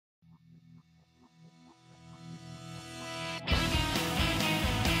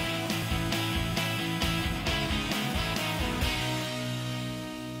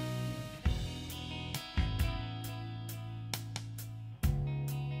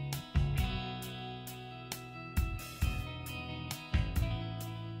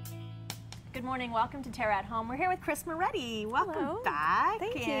Good morning. Welcome to TERRA at Home. We're here with Kris Morettie. Welcome back.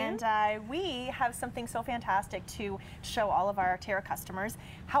 Thank you. And we have something so fantastic to show all of our TERRA customers.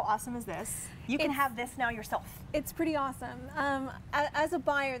 How awesome is this? You can have this now yourself. It's pretty awesome. As a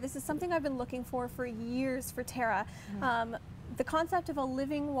buyer, this is something I've been looking for years for TERRA. The concept of a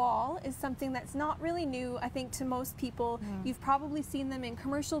living wall is something that's not really new, I think, to most people. You've probably seen them in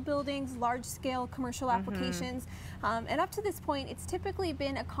commercial buildings, large-scale commercial applications, and up to this point, it's typically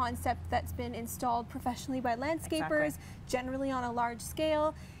been a concept that's been installed professionally by landscapers, generally on a large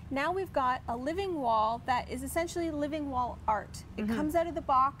scale. Now we've got a living wall that is essentially living wall art. It comes out of the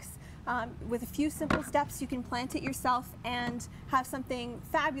box. With a few simple steps, you can plant it yourself and have something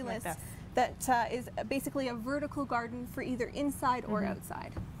fabulous that is basically a vertical garden for either inside or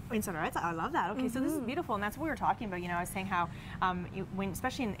outside. Inside or outside, I love that. Okay, so this is beautiful, and that's what we were talking about. You know, I was saying how,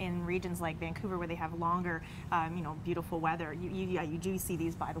 especially in regions like Vancouver where they have longer, beautiful weather, you do see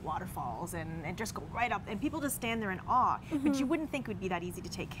these by the waterfalls and just go right up, and people just stand there in awe. But you wouldn't think it would be that easy to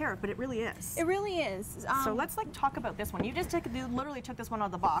take care of, but it really is. It really is. So let's talk about this one. You just literally took this one out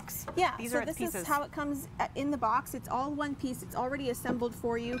of the box. Yeah. These so are this pieces. is how it comes in the box. It's all one piece. It's already assembled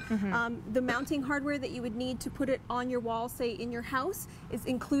for you. The mounting hardware that you would need to put it on your wall, say in your house, is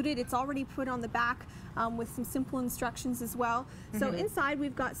included. It's already put on the back with some simple instructions as well. So inside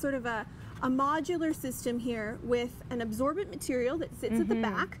we've got sort of a modular system here with an absorbent material that sits at the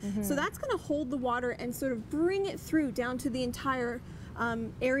back. So that's going to hold the water and sort of bring it through down to the entire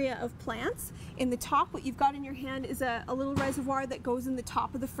area of plants. In the top, what you've got in your hand is a little reservoir that goes in the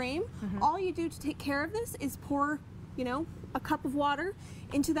top of the frame. All you do to take care of this is pour, a cup of water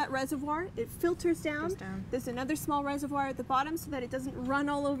into that reservoir. It filters down. There's another small reservoir at the bottom so that it doesn't run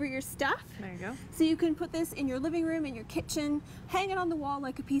all over your stuff. There you go. So you can put this in your living room, in your kitchen, hang it on the wall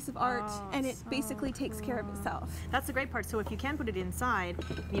like a piece of art, and it basically takes care of itself. That's the great part. So if you can put it inside,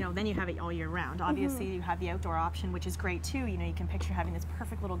 then you have it all year round. Obviously, you have the outdoor option, which is great too. You can picture having this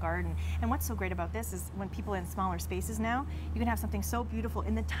perfect little garden. And what's so great about this is when people are in smaller spaces now, you can have something so beautiful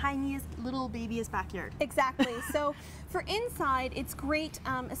in the tiniest little babyest backyard. Exactly. So for inside, it's great,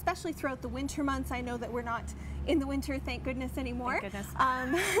 especially throughout the winter months. I know that we're not in the winter, thank goodness, anymore. Thank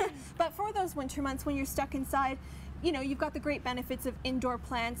goodness. But for those winter months when you're stuck inside, you've got the great benefits of indoor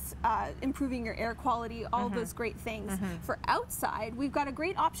plants, improving your air quality, all of those great things. For outside, we've got a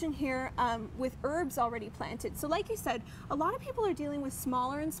great option here with herbs already planted. So like you said, a lot of people are dealing with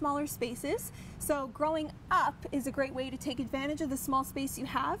smaller and smaller spaces. So growing up is a great way to take advantage of the small space you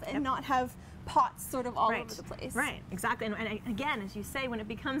have and not have pots sort of all over the place. Right, exactly. And again, as you say, when it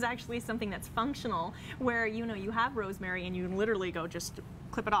becomes actually something that's functional, where you have rosemary and you literally go just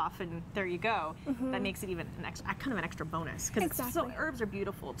clip it off and there you go, that makes it even kind of an extra bonus, because herbs are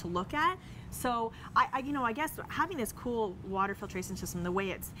beautiful to look at. So I guess having this cool water filtration system, the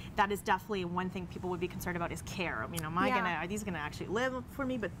way that is definitely one thing people would be concerned about is care. Are these gonna actually live for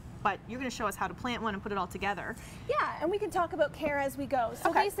me? But you're going to show us how to plant one and put it all together. Yeah, and we can talk about care as we go.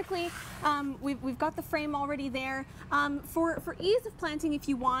 So basically, we've got the frame already there. For ease of planting, if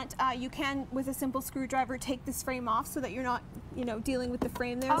you want, you can, with a simple screwdriver, take this frame off so that you're not, dealing with the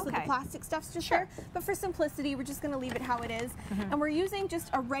frame there, so the plastic stuff's just there. But for simplicity, we're just going to leave it how it is. And we're using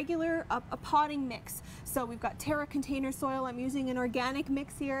just a regular, a potting mix. So we've got TERRA container soil. I'm using an organic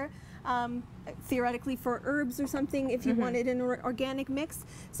mix here. Theoretically for herbs or something if you wanted an organic mix.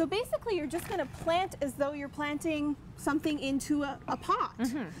 So basically you're just going to plant as though you're planting something into a pot.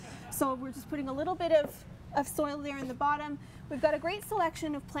 So we're just putting a little bit of soil there in the bottom. We've got a great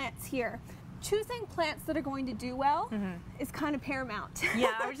selection of plants here. Choosing plants that are going to do well is kind of paramount.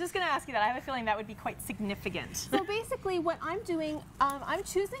 Yeah, I was just going to ask you that. I have a feeling that would be quite significant. So basically what I'm doing, I'm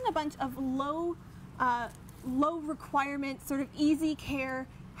choosing a bunch of low requirement, sort of easy care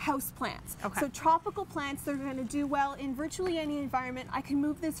house plants. So tropical plants that are going to do well in virtually any environment. I can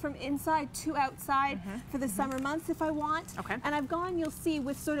move this from inside to outside for the summer months if I want. And I've gone, you'll see,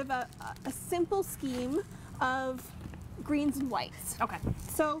 with sort of a simple scheme of greens and whites.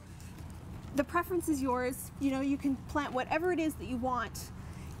 So the preference is yours. You can plant whatever it is that you want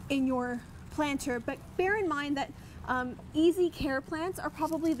in your planter, but bear in mind that easy care plants are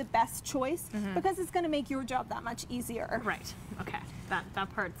probably the best choice because it's going to make your job that much easier. Right. Okay.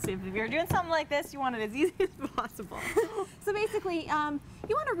 That part. So if you're doing something like this, you want it as easy as possible. So basically, you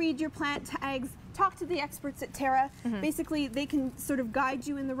want to read your plant tags, talk to the experts at TERRA. Basically, they can sort of guide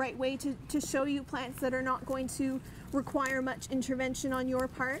you in the right way to show you plants that are not going to require much intervention on your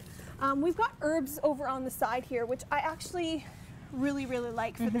part. We've got herbs over on the side here, which I actually really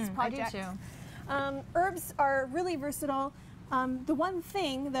like for this project. I do too. Herbs are really versatile. The one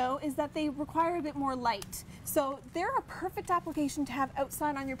thing, though, is that they require a bit more light. So they're a perfect application to have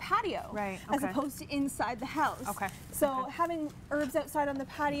outside on your patio, right, as opposed to inside the house. Okay. So having herbs outside on the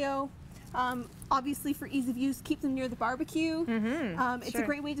patio, obviously for ease of use, keep them near the barbecue. It's a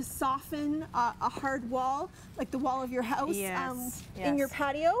great way to soften a hard wall, like the wall of your house, in your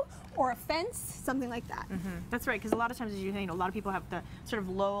patio, or a fence, something like that. That's right, because a lot of times, as you know, a lot of people have the sort of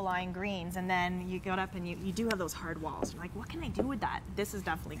low-lying greens, and then you go up and you do have those hard walls. You're like, what can I do with that? This is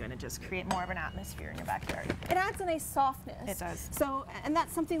definitely going to just create more of an atmosphere in your backyard. It adds a nice softness. It does. So, and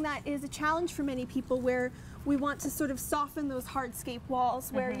that's something that is a challenge for many people, where we want to sort of soften those hardscape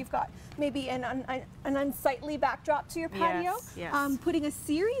walls, where you've got maybe an unsightly backdrop to your patio. Putting a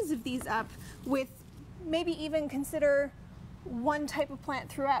series of these up with maybe even consider one type of plant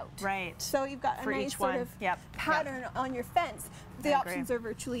throughout. Right. So you've got a nice sort of pattern on your fence. The options are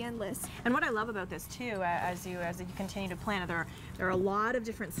virtually endless. And what I love about this too, as you continue to plant, there are a lot of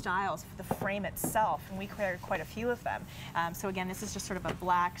different styles for the frame itself, and we created quite a few of them. So again, this is just sort of a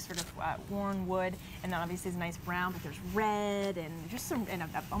black, sort of worn wood, and then obviously it's a nice brown, but there's red and just some, and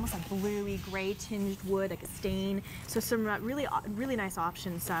almost a bluey gray tinged wood, like a stain. So some really nice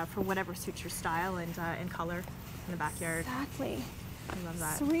options for whatever suits your style and color in the backyard. Exactly. I love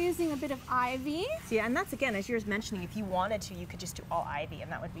that. So we're using a bit of ivy. So yeah, and that's, again, as you were mentioning, if you wanted to, you could just do all ivy,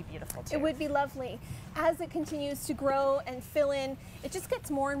 and that would be beautiful too. It would be lovely. As it continues to grow and fill in, it just gets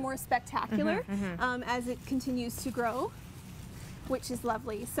more and more spectacular as it continues to grow, which is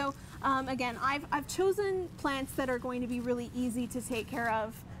lovely. So again, I've chosen plants that are going to be really easy to take care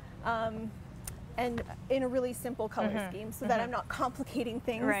of, and in a really simple color scheme, so that I'm not complicating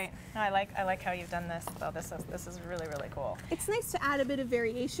things. Right. No, I like how you've done this, though. This is really, really cool. It's nice to add a bit of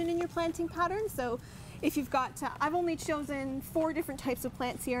variation in your planting pattern. So if you've got, I've only chosen 4 different types of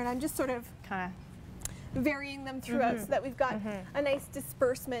plants here, and I'm just sort of kind of varying them throughout, so that we've got a nice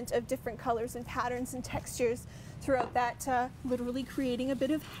disbursement of different colors and patterns and textures throughout that, literally creating a bit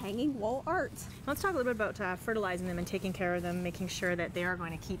of hanging wall art. Let's talk a little bit about fertilizing them and taking care of them, making sure that they are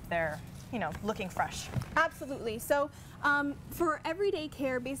going to keep their, looking fresh. Absolutely. So for everyday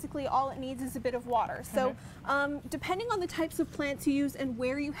care, basically all it needs is a bit of water. So depending on the types of plants you use and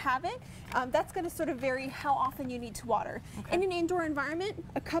where you have it, that's going to sort of vary how often you need to water. In an indoor environment,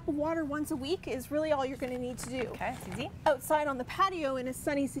 a cup of water once a week is really all you're going to need to do. Okay, it's easy. Outside on the patio in a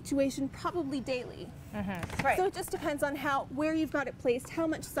sunny situation, probably daily. Right. So it just depends on where you've got it placed, how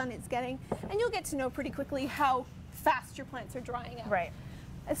much sun it's getting, and you'll get to know pretty quickly how fast your plants are drying out. Right.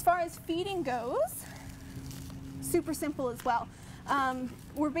 As far as feeding goes, super simple as well.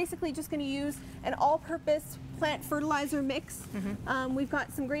 We're basically just going to use an all-purpose plant fertilizer mix. We've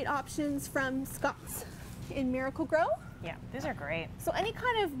got some great options from Scott's in Miracle Grow. Yeah, these are great. So any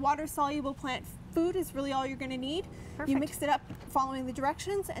kind of water-soluble plant food is really all you're going to need. Perfect. You mix it up following the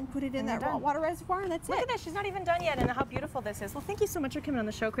directions and put it in that raw water reservoir, and that's it. Look at this, she's not even done yet, and how beautiful this is. Well, thank you so much for coming on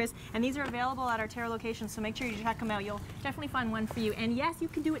the show, Kris. And these are available at our TERRA location, so make sure you check them out. You'll definitely find one for you. And yes, you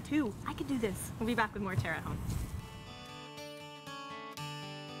can do it too. I can do this. We'll be back with more TERRA at Home.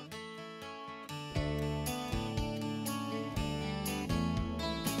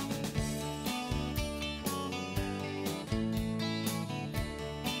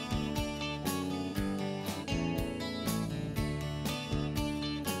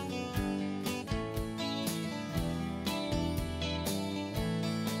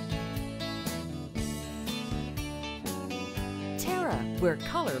 TERRA, where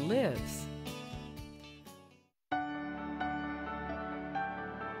color lives.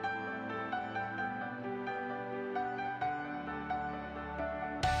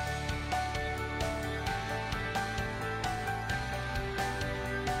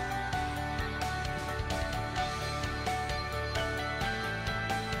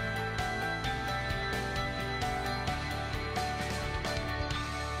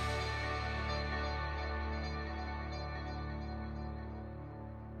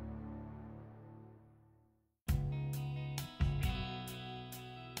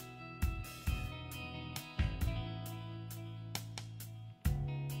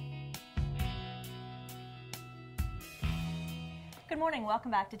 Good morning, welcome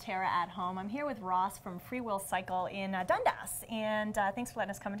back to TERRA at Home. I'm here with Ross from Freewheel Cycle in Dundas, and thanks for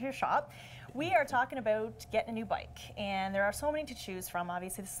letting us come into your shop. We are talking about getting a new bike, and there are so many to choose from.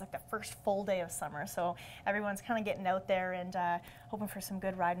 Obviously, this is like the first full day of summer, so everyone's kind of getting out there and hoping for some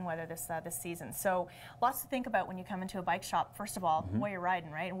good riding weather this season. So lots to think about when you come into a bike shop. First of all, what you're riding,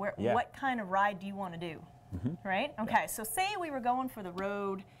 right? What kind of ride do you want to do, right? Okay, so say we were going for the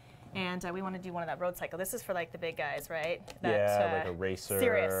road and we want to do one of that road cycle. This is for like the big guys, right? Like a racer,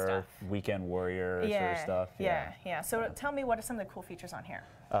 serious stuff. weekend warrior sort of stuff. Yeah. So tell me, what are some of the cool features on here?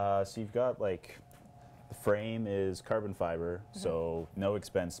 So you've got like, the frame is carbon fiber, so no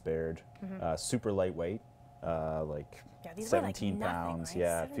expense spared, super lightweight, like these 17 weigh like pounds. nothing, right?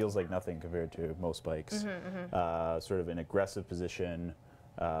 Yeah, it feels like nothing compared to most bikes. Sort of an aggressive position,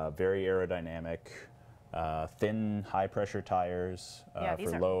 very aerodynamic, thin, high pressure tires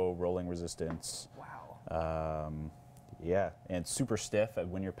for low rolling resistance. Wow. Yeah, and super stiff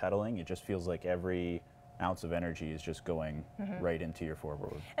when you're pedaling. It just feels like every ounce of energy is just going right into your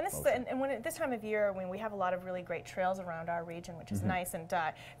forward. And this motion. and when this time of year, when we have a lot of really great trails around our region, which is nice, and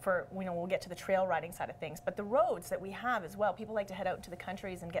for we'll get to the trail riding side of things, but the roads that we have as well, people like to head out into the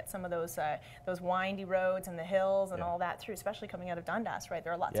countries and get some of those windy roads and the hills and all that through, especially coming out of Dundas, right?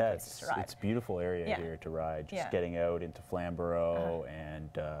 There are lots of places to ride. It's a beautiful area here to ride. Just getting out into Flamborough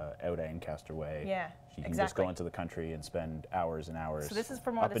and out Ancaster Way. Yeah. You can just go into the country and spend hours and hours. So this is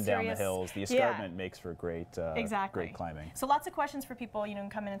for more up the and serious, down the hills. The escarpment makes for great, great climbing. So lots of questions for people. You know,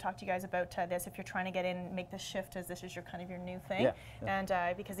 come in and talk to you guys about this if you're trying to get in, make this shift, as this is your kind of your new thing. And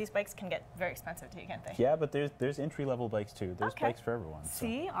because these bikes can get very expensive too, can't they? Yeah, but there's entry level bikes too. There's bikes for everyone. So.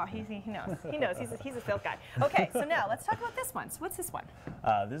 See, he knows. He knows. He's a field guy. Okay, so now let's talk about this one. So what's this one?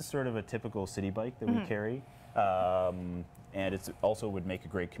 This is sort of a typical city bike that we carry, and it also would make a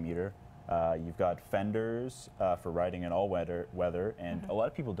great commuter. You've got fenders for riding in all weather, and a lot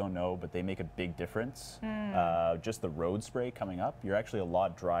of people don't know, but they make a big difference. Just the road spray coming up, you're actually a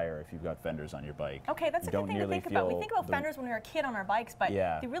lot drier if you've got fenders on your bike. Okay, that's a good thing to think about. We think about fenders when we were a kid on our bikes, but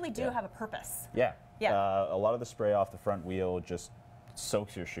they really do have a purpose. Yeah. A lot of the spray off the front wheel just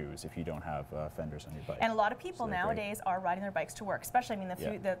soaks your shoes if you don't have fenders on your bike. And a lot of people nowadays are riding their bikes to work, especially, I mean,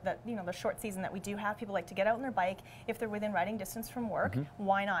 the short season that we do have. People like to get out on their bike if they're within riding distance from work.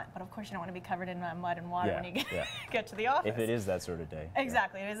 Why not? But of course, you don't want to be covered in mud and water when you get to the office. If it is that sort of day.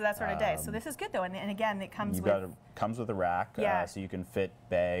 Exactly, it is that sort of day. So this is good though, and again, it comes comes with a rack, so you can fit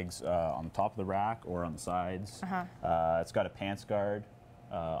bags on the top of the rack or on the sides. It's got a pants guard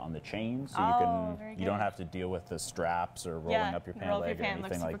on the chain, so you don't have to deal with the straps or rolling up your pant leg or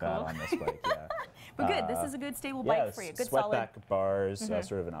anything like that on this bike. But good, this is a good stable bike for you. Good sweat solid back bars,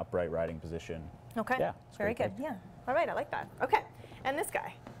 sort of an upright riding position. Okay, yeah, very good. Yeah, all right, I like that. Okay, and this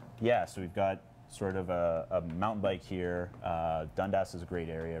guy. Yeah, so we've got sort of a mountain bike here. Dundas is a great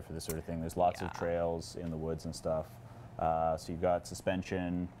area for this sort of thing. There's lots of trails in the woods and stuff. So you've got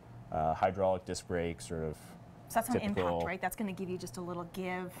suspension, hydraulic disc brakes, sort of. So that's on impact, right? That's going to give you just a little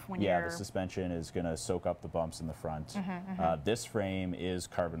give when you're... Yeah, the suspension is going to soak up the bumps in the front. This frame is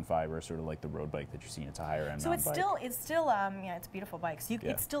carbon fiber, sort of like the road bike that you've seen. It's a higher end mountain bike. So it's still, it's a beautiful bike. So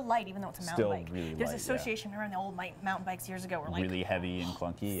it's still light, even though it's a mountain bike. Really There's light, association around the old mountain bikes years ago, were like really heavy and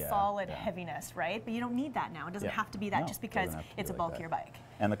clunky. Solid heaviness, right? But you don't need that now. It doesn't have to be that just because it's a bulkier bike.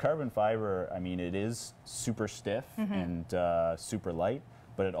 And the carbon fiber, I mean, it is super stiff and super light,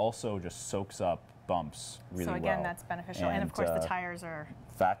 but it also just soaks up bumps really well. So again, that's beneficial. And of course, the tires are...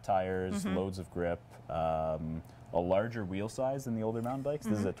 Fat tires, loads of grip, a larger wheel size than the older mountain bikes.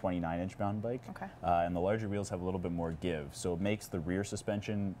 This is a 29-inch mountain bike. Okay. And the larger wheels have a little bit more give. So it makes the rear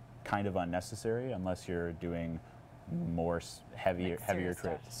suspension kind of unnecessary unless you're doing more heavier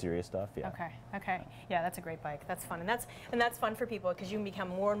serious stuff. Yeah. Okay. Yeah, that's a great bike. That's fun, and that's fun for people because you can become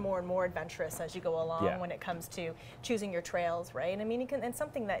more and more adventurous as you go along when it comes to choosing your trails, right? I mean, you can, and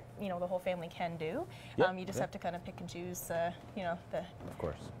something that the whole family can do. You just have to kind of pick and choose, the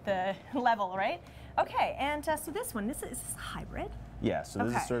the level, right? Okay, and so this one, is this a hybrid? Yeah. So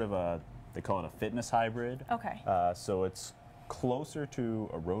this is sort of they call it a fitness hybrid. Okay. So it's closer to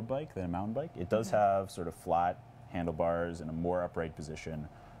a road bike than a mountain bike. It does have sort of flat handlebars in a more upright position,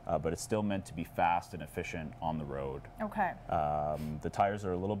 but it's still meant to be fast and efficient on the road. Okay. The tires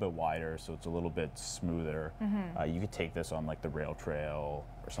are a little bit wider, so it's a little bit smoother. You could take this on like the rail trail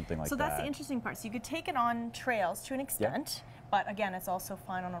or something like that. So that's the interesting part. So you could take it on trails to an extent, but again, it's also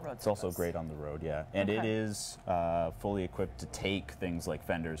fine on a road surface. It's also great on the road, yeah. And it is fully equipped to take things like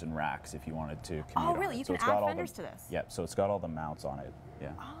fenders and racks if you wanted to commute Oh, really? on it. You so can add fenders to this? Yep, so it's got all the mounts on it.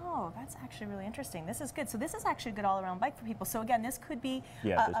 Yeah. Oh, that's actually really interesting. This is good. So this is actually a good all-around bike for people. So again, this could be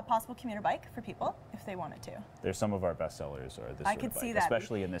a possible commuter bike for people if they wanted to. There's some of our best sellers are this I sort could of bike, see that.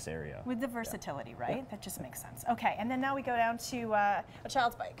 especially in this area. With the versatility, right? That just makes sense. Okay, and then now we go down to a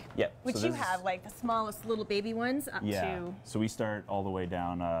child's bike. Yeah. Which so you have, like the smallest little baby ones up to... So we start all the way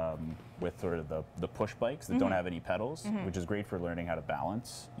down with sort of the push bikes that don't have any pedals, which is great for learning how to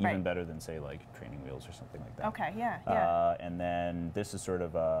balance, even better than say like training wheels or something like that. Okay, yeah. And then this is sort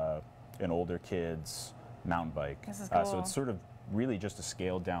of an older kid's mountain bike. This is cool. So it's sort of really just a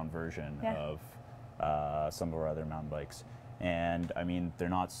scaled down version of some of our other mountain bikes. And I mean, they're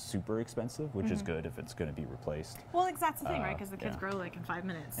not super expensive, which is good if it's going to be replaced. Well, that's the thing, right? Because the kids grow like in 5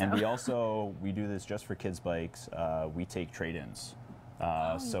 minutes. So. And we do this just for kids' bikes. We take trade-ins.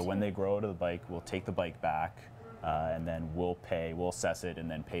 So when they grow out of the bike, we'll take the bike back, and then we'll assess it and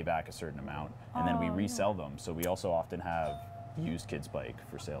then pay back a certain amount. And then we resell them. So we also often have used kids' bike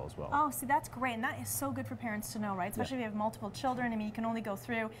for sale as well. Oh, see, that's great, and that is so good for parents to know, right? Especially if you have multiple children. I mean, you can only go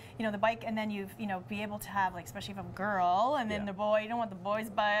through, the bike, and then be able to have, like, especially if you have a girl, and then the boy, you don't want the boy's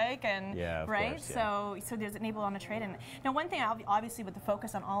bike, and right? Course, so there's enable on a trade-in. Now, one thing, obviously, with the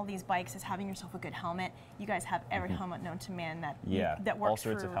focus on all these bikes is having yourself a good helmet. You guys have every helmet known to man that works all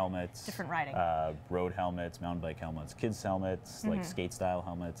sorts of helmets, different riding, road helmets, mountain bike helmets, kids helmets, like skate-style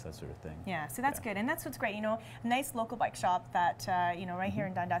helmets, that sort of thing. Yeah, so that's good, and that's what's great. A nice local bike shop that right here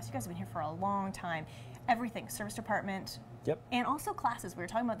in Dundas. You guys have been here for a long time. Everything, service department. Yep. And also classes. We were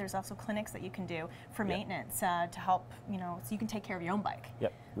talking about there's also clinics that you can do for maintenance to help, so you can take care of your own bike.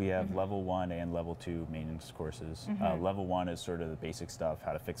 Yep. We have level 1 and level 2 maintenance courses. Level 1 is sort of the basic stuff,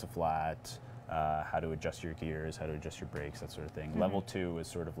 how to fix a flat, how to adjust your gears, how to adjust your brakes, that sort of thing. Level 2 is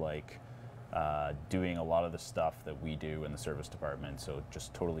sort of like doing a lot of the stuff that we do in the service department, so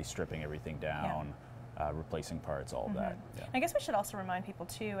just totally stripping everything down. Replacing parts, all of that. Yeah. I guess we should also remind people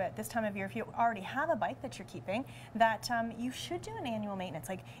too, at this time of year, if you already have a bike that you're keeping, that you should do an annual maintenance.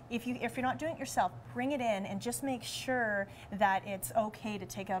 Like if you're not doing it yourself, bring it in and just make sure that it's okay to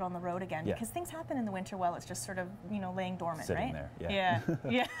take out on the road again, because things happen in the winter while it's just sort of laying dormant, sitting right? there.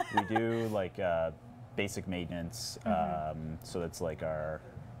 Yeah. We do like basic maintenance, so that's like our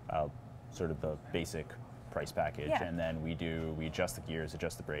sort of the basic price package, and then we adjust the gears,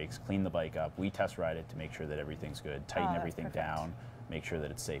 adjust the brakes, clean the bike up, we test ride it to make sure that everything's good, tighten everything down, make sure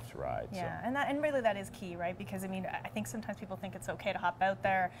that it's safe to ride. Yeah, so. and really that is key, right? Because I mean, I think sometimes people think it's okay to hop out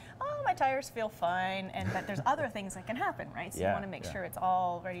there, oh, my tires feel fine, and that there's other things that can happen, right? So you want to make sure it's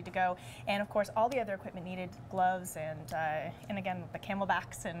all ready to go, and of course all the other equipment needed, gloves, and again the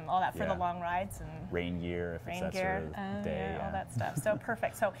camelbacks and all that for the long rides, and rain gear if it's that sort of day, all that stuff. So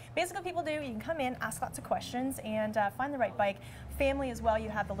perfect. So basically, what people do, you can come in, ask lots of questions, and find the right bike. Family as well. You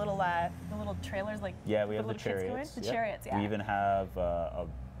have the little trailers, like we have the chariots. The chariots. Yeah. We even have a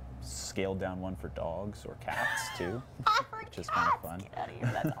scaled down one for dogs or cats too, which is kind of fun. Get out of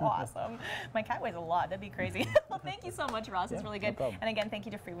here! That's awesome. My cat weighs a lot. That'd be crazy. Well, thank you so much, Ross. It's really good. No and again, thank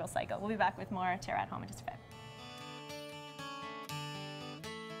you to Freewheel Cycle. We'll be back with more TERRA at Home in just a bit.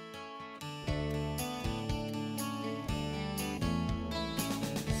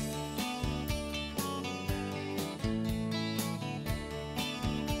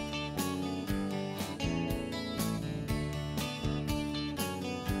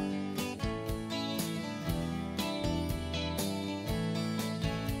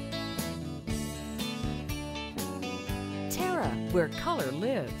 TERRA, where color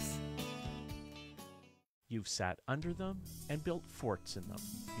lives. You've sat under them and built forts in them.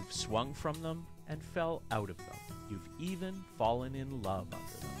 You've swung from them and fell out of them. You've even fallen in love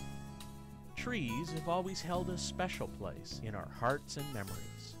under them. Trees have always held a special place in our hearts and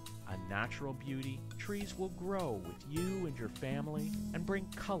memories. A natural beauty, trees will grow with you and your family and bring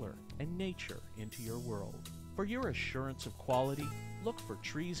color and nature into your world. For your assurance of quality, look for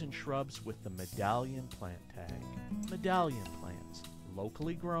trees and shrubs with the Medallion plant tag. Medallion plants,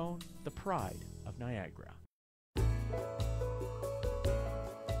 locally grown, the pride of Niagara.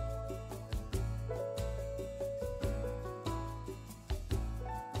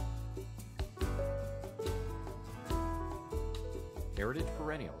 Heritage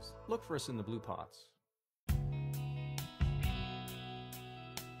perennials. Look for us in the blue pots.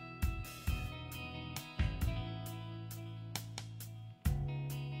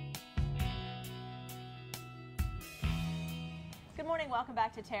 Good morning, welcome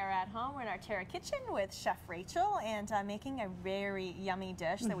back to TERRA at Home. We're in our TERRA kitchen with Chef Rachel and making a very yummy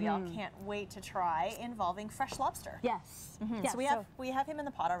dish that we all can't wait to try, involving fresh lobster. Yes. So we have him in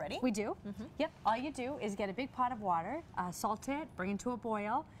the pot already. We do. Yep. All you do is get a big pot of water, salt it, bring it to a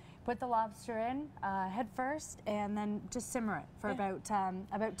boil, put the lobster in head first, and then just simmer it for about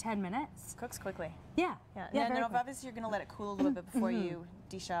 10 minutes. Cooks quickly. Yeah. And then obviously you're going to let it cool a little bit before you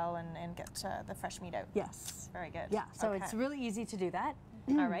deshell and get the fresh meat out. Yes. Very good. Yeah. So it's really easy to do that.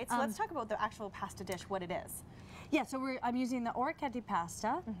 All right. So let's talk about the actual pasta dish, what it is. Yeah, so I'm using the orecchiette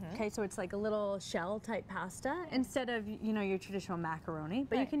pasta. Okay, so it's like a little shell type pasta instead of your traditional macaroni,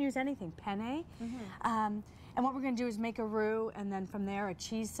 but you can use anything, penne. And what we're going to do is make a roux, and then from there a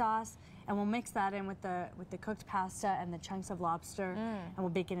cheese sauce, and we'll mix that in with the cooked pasta and the chunks of lobster, and we'll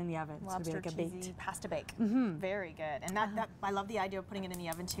bake it in the oven. Lobster so it'll be like a cheesy baked. pasta bake. Very good. And that I love the idea of putting it in the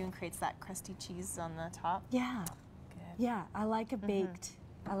oven too, and creates that crusty cheese on the top. Yeah. Good. Yeah, I like a baked.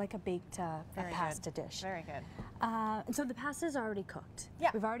 I like a baked pasta dish. Very good. And so the pasta is already cooked.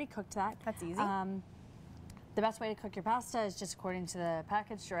 Yeah. We've already cooked that. That's easy. The best way to cook your pasta is just according to the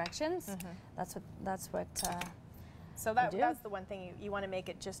package directions. That's what. So that's the one thing you want to make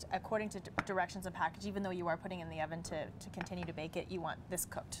it just according to directions of package. Even though you are putting it in the oven to continue to bake it, you want this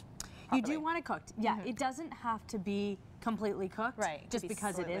cooked. You do want it cooked. Yeah, it doesn't have to be completely cooked. Right. Just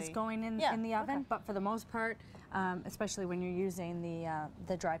because it is going in the oven. Okay. But for the most part, especially when you're using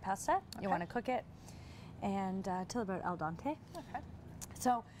the dry pasta, you want to cook it and till about al dente. Okay.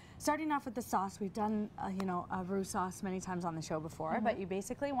 So starting off with the sauce, we've done a roux sauce many times on the show before, but you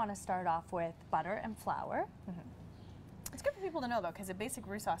basically want to start off with butter and flour. It's good for people to know though, because a basic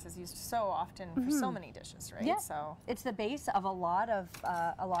roux sauce is used so often for so many dishes, right? Yeah. So it's the base of a lot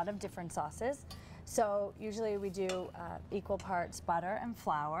of different sauces. So usually we do equal parts butter and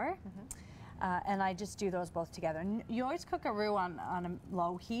flour, and I just do those both together. And you always cook a roux on a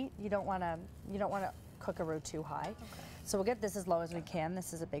low heat. You don't want to cook a roux too high. Okay. So we'll get this as low as we can.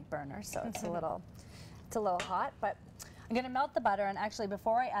 This is a big burner, so it's a little hot, but. I'm gonna melt the butter, and actually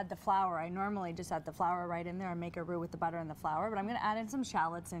before I add the flour, I normally just add the flour right in there and make a roux with the butter and the flour, but I'm gonna add in some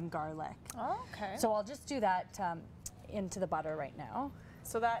shallots and garlic. Oh, okay. So I'll just do that into the butter right now.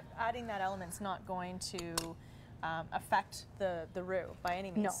 So that adding that element's not going to affect the roux by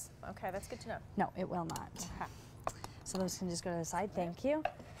any means? No. Okay, that's good to know. No, it will not. Okay. So those can just go to the side, thank you.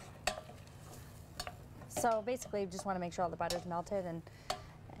 So basically, you just wanna make sure all the butter's melted and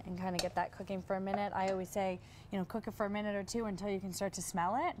kind of get that cooking for a minute. I always say, cook it for a minute or two until you can start to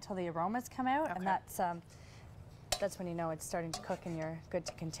smell it, until the aromas come out, and that's when you know it's starting to cook and you're good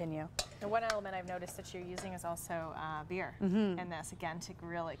to continue. And one element I've noticed that you're using is also beer in this, again, to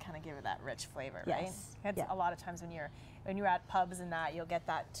really kind of give it that rich flavor, right? It's a lot of times when you're at pubs and that, you'll get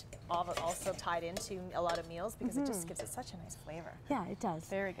that also tied into a lot of meals because it just gives it such a nice flavor. Yeah, it does.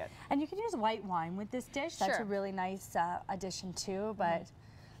 Very good. And you can use white wine with this dish. That's a really nice addition too, but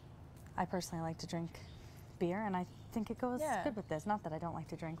I personally like to drink beer, and I think it goes good with this. Not that I don't like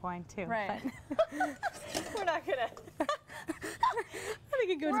to drink wine too. Right. We're not gonna. I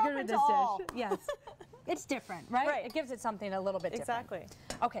think it goes good with this dish. Yes. It's different, right? Right. It gives it something a little bit different. Exactly.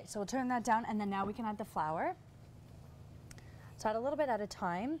 Okay, so we'll turn that down, and then now we can add the flour. So add a little bit at a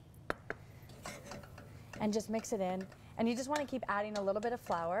time, and just mix it in. And you just want to keep adding a little bit of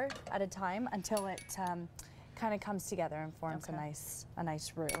flour at a time until it kind of comes together and forms a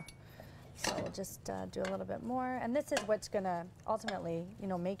nice roux. So we'll just do a little bit more, and this is what's going to ultimately,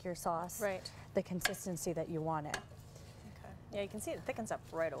 make your sauce the consistency that you want it. Okay. Yeah, you can see it thickens up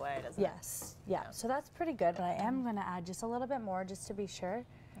right away, doesn't it? Yes. Yeah. So that's pretty good, but I am going to add just a little bit more just to be sure.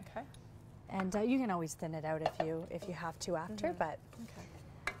 Okay. And you can always thin it out if you have to after, but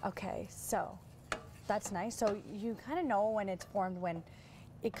okay. So that's nice. So you kind of know when it's formed when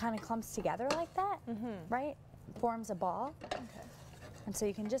it kind of clumps together like that, right? Forms a ball. Okay. And so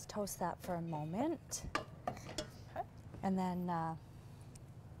you can just toast that for a moment, and then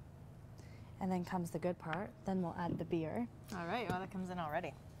comes the good part. Then we'll add the beer. All right. Well, that comes in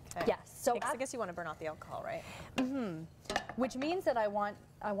already. Okay. Yes. So I guess you want to burn off the alcohol, right? Which means that I want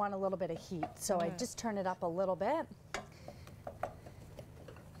a little bit of heat. So I just turn it up a little bit.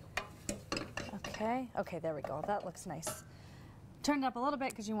 Okay. Okay. There we go. That looks nice. Turn it up a little bit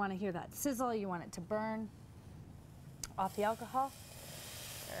because you want to hear that sizzle. You want it to burn off the alcohol.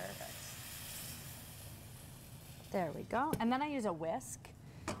 Perfect. There we go. And then I use a whisk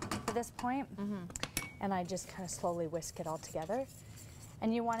for this point. And I just kind of slowly whisk it all together.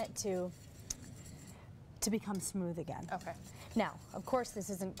 And you want it to become smooth again. Okay. Now, of course, this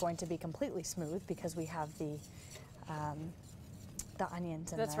isn't going to be completely smooth because we have the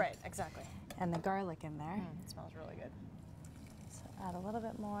onions and exactly. And the garlic in there. It smells really good. So add a little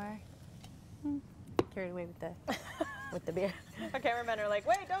bit more. Carried away with the beer. Our cameramen are like,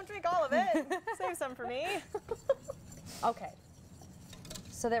 wait, don't drink all of it. Save some for me. Okay.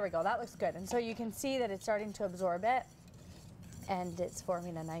 So there we go. That looks good. And so you can see that it's starting to absorb it, and it's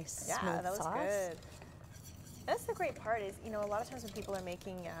forming a nice smooth sauce. Yeah, that looks good. That's the great part is, a lot of times when people are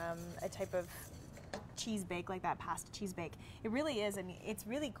making a type of cheese bake like that, pasta cheese bake, it really is, it's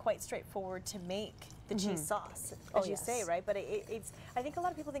really quite straightforward to make the cheese sauce, as you say, right? But it's, I think a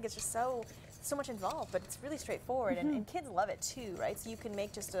lot of people think it's just so much involved, but it's really straightforward, and kids love it too, right? So you can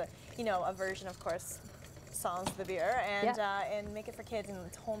make just a version, of course, sans the beer, and make it for kids, and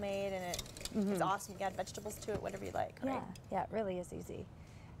it's homemade, and it's awesome. You can add vegetables to it, whatever you like, right? Yeah, it really is easy.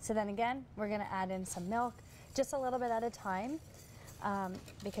 So then again, we're going to add in some milk, just a little bit at a time,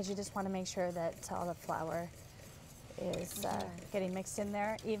 because you just want to make sure that all the flour is getting mixed in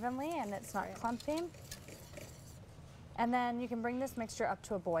there evenly and it's not clumping. And then you can bring this mixture up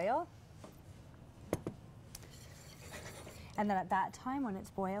to a boil. And then at that time, when it's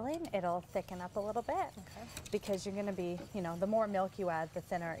boiling, it'll thicken up a little bit, because you're going to be, you know, the more milk you add, the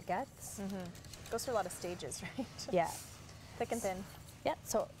thinner it gets. Goes through a lot of stages, right? Yeah. Thick and thin. Yeah,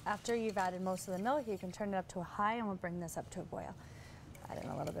 so after you've added most of the milk, you can turn it up to a high, and we'll bring this up to a boil. Add in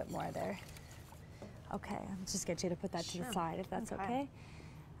a little bit more there. Okay, I'll just get you to put that to the side, if that's okay.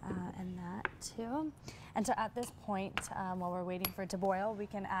 And that too. And so at this point, while we're waiting for it to boil, we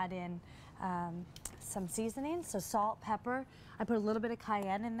can add in some seasonings, so salt, pepper. I put a little bit of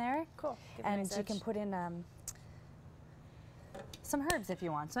cayenne in there. Cool. And you can put in some herbs if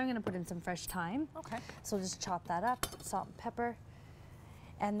you want. So I'm going to put in some fresh thyme. Okay. So just chop that up, salt and pepper,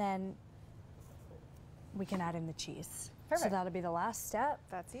 and then we can add in the cheese. Perfect. So that'll be the last step.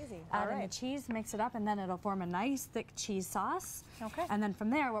 That's easy. Add in the cheese, mix it up, and then it'll form a nice thick cheese sauce. Okay. And then from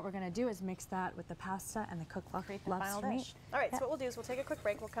there, what we're going to do is mix that with the pasta and the cooked Create the lobster final meat. dish. All right, so what we'll do is we'll take a quick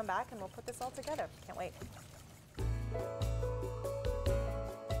break, we'll come back, and we'll put this all together. Can't wait.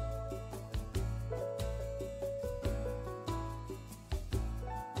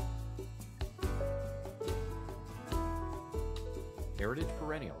 Heritage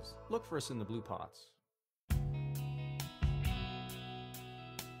perennials. Look for us in the blue pots.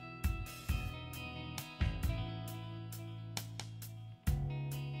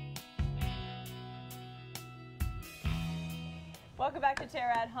 Welcome back to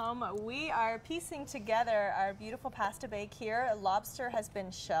Terra at Home. We are piecing together our beautiful pasta bake here. Lobster has been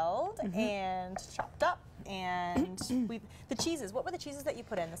shelled and chopped up, and the cheeses. What were the cheeses that you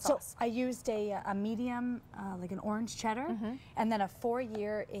put in the sauce? So I used a medium, like an orange cheddar, and then a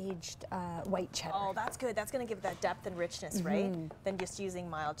 4-year aged white cheddar. Oh, that's good. That's going to give it that depth and richness, right? Than just using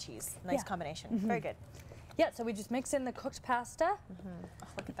mild cheese. Nice combination. Very good. Yeah, so we just mix in the cooked pasta, Oh,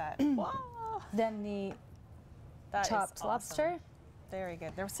 look at that. Wow. then the That is chopped awesome. lobster. Very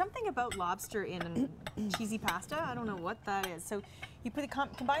good. There was something about lobster in cheesy pasta. I don't know what that is. So you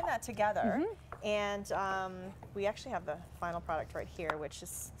combine that together, and we actually have the final product right here, which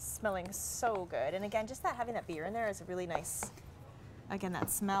is smelling so good. And again, just that having that beer in there is a really nice. Again, that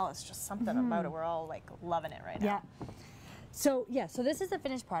smell is just something about it. We're all like loving it right now. Yeah. So yeah, so this is the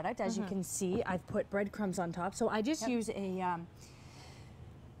finished product. As you can see, I've put breadcrumbs on top. So I just use a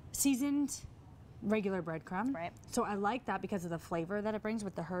seasoned regular breadcrumb. Right. So I like that because of the flavor that it brings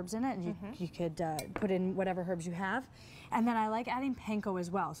with the herbs in it. And you could put in whatever herbs you have. And then I like adding panko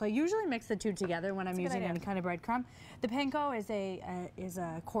as well. So I usually mix the two together when I'm using any kind of breadcrumb. The panko is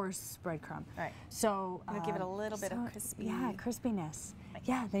a coarse breadcrumb. Right. So give it a little bit of crispy. Yeah, crispiness.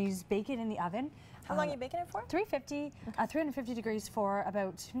 Yeah, then you just bake it in the oven. How long are you baking it for? 350 degrees for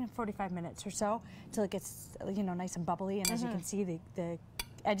about 45 minutes or so, till it gets nice and bubbly. And as you can see, the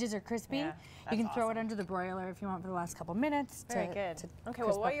edges are crispy. Yeah, you can throw it under the broiler if you want for the last couple minutes. Very good. Okay,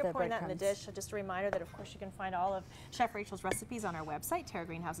 well, while you're pouring that in the dish, just a reminder that, of course, you can find all of Chef Rachel's recipes on our website,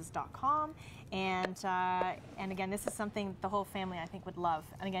 terragreenhouses.com. And again, this is something the whole family, I think, would love.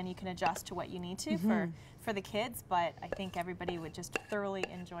 And again, you can adjust to what you need to for the kids, but I think everybody would just thoroughly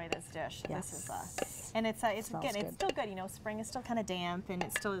enjoy this dish. Yes. This is and it's again, it's still good. Spring is still kind of damp, and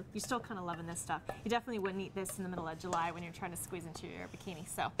you're still kind of loving this stuff. You definitely wouldn't eat this in the middle of July when you're trying to squeeze into your bikini.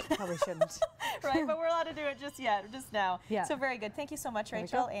 So Probably shouldn't. right, but we're allowed to do it just now. Yeah. So very good. Thank you so much,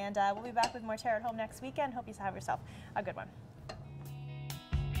 Rachel, and we'll be back with more Terra at Home next weekend. Hope you have yourself a good one.